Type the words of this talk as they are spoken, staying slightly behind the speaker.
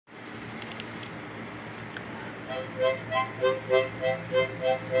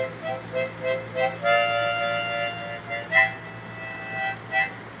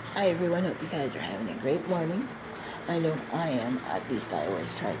Hi everyone, hope you guys are having a great morning. I know I am, at least I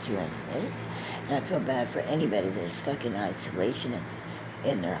always try to anyways. And I feel bad for anybody that's stuck in isolation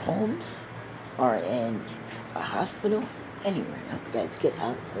in their homes or in a hospital, anywhere. I hope you guys get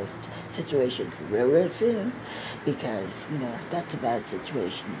out of those situations real soon, because, that's a bad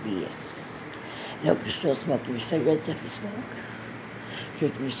situation to be in. And hope you're still smoking your cigarettes if you smoke.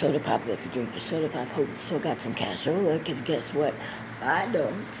 Drinking your soda pop if you drink your soda pop. Hope you still got some cashola, because guess what? I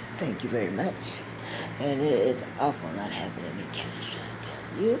don't. Thank you very much. And it is awful not having any cash.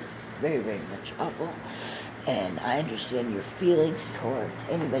 You, very, very much awful. And I understand your feelings towards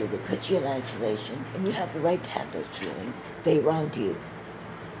anybody that puts you in isolation, and you have the right to have those feelings. They wronged you.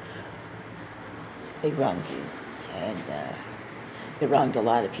 They wronged you. And they wronged a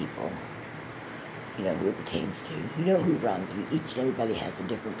lot of people. Who it pertains to. You know who wronged you. Each and everybody has a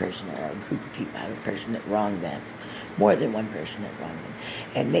different person, or a group of people have a person that wronged them. More than one person that wronged them.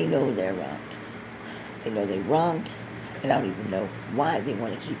 And they know they're wronged. They know they wronged, and I don't even know why they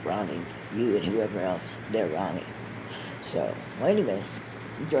want to keep wronging you and whoever else they're wronging. So, well, anyways,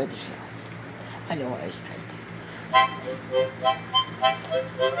 enjoy the show. I know I always try to.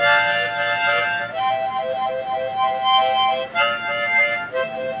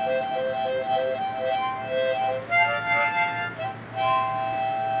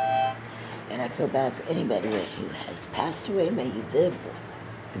 And I feel bad for anybody who has passed away. May you live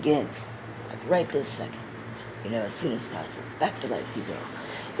again, like right this second, as soon as possible. Back to life you go.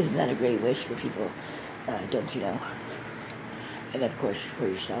 Isn't that a great wish for people, don't you know? And of course, for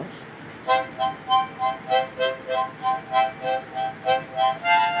yourselves.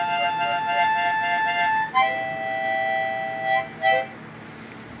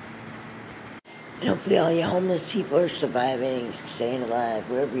 And hopefully all you homeless people are surviving, staying alive,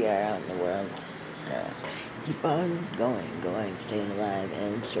 wherever you are out in the world. Keep on going, staying alive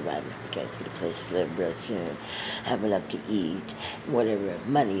and surviving. You guys get a place to live real soon. Have enough to eat. Whatever,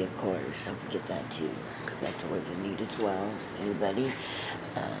 money, of course. Hope you get that too, because that's always a need as well. Anybody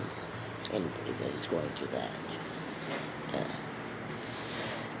that is going through that.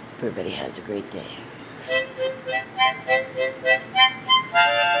 Everybody has a great day.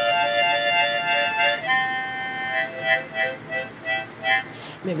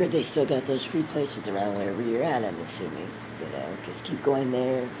 Remember, they still got those free places around wherever you're at, I'm assuming. Just keep going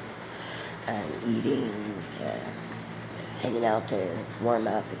there, eating, hanging out there, warm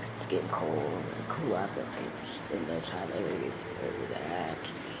up if it's getting cold, cool off in those hot areas wherever they're at.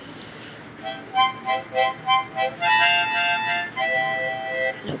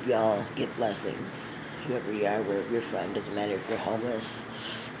 I hope y'all get blessings, whoever you are, wherever you're from. Doesn't matter if you're homeless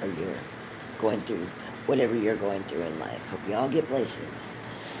or you're going through whatever you're going through in life. Hope you all get blessings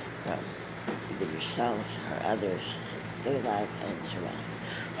from either yourselves or others, and stay alive and survive.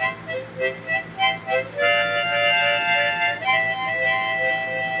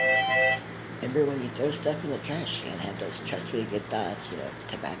 Remember, when you throw stuff in the trash can, have those trustworthy good thoughts,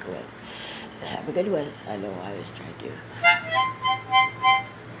 tobacco it. And have a good one. I know I always try to.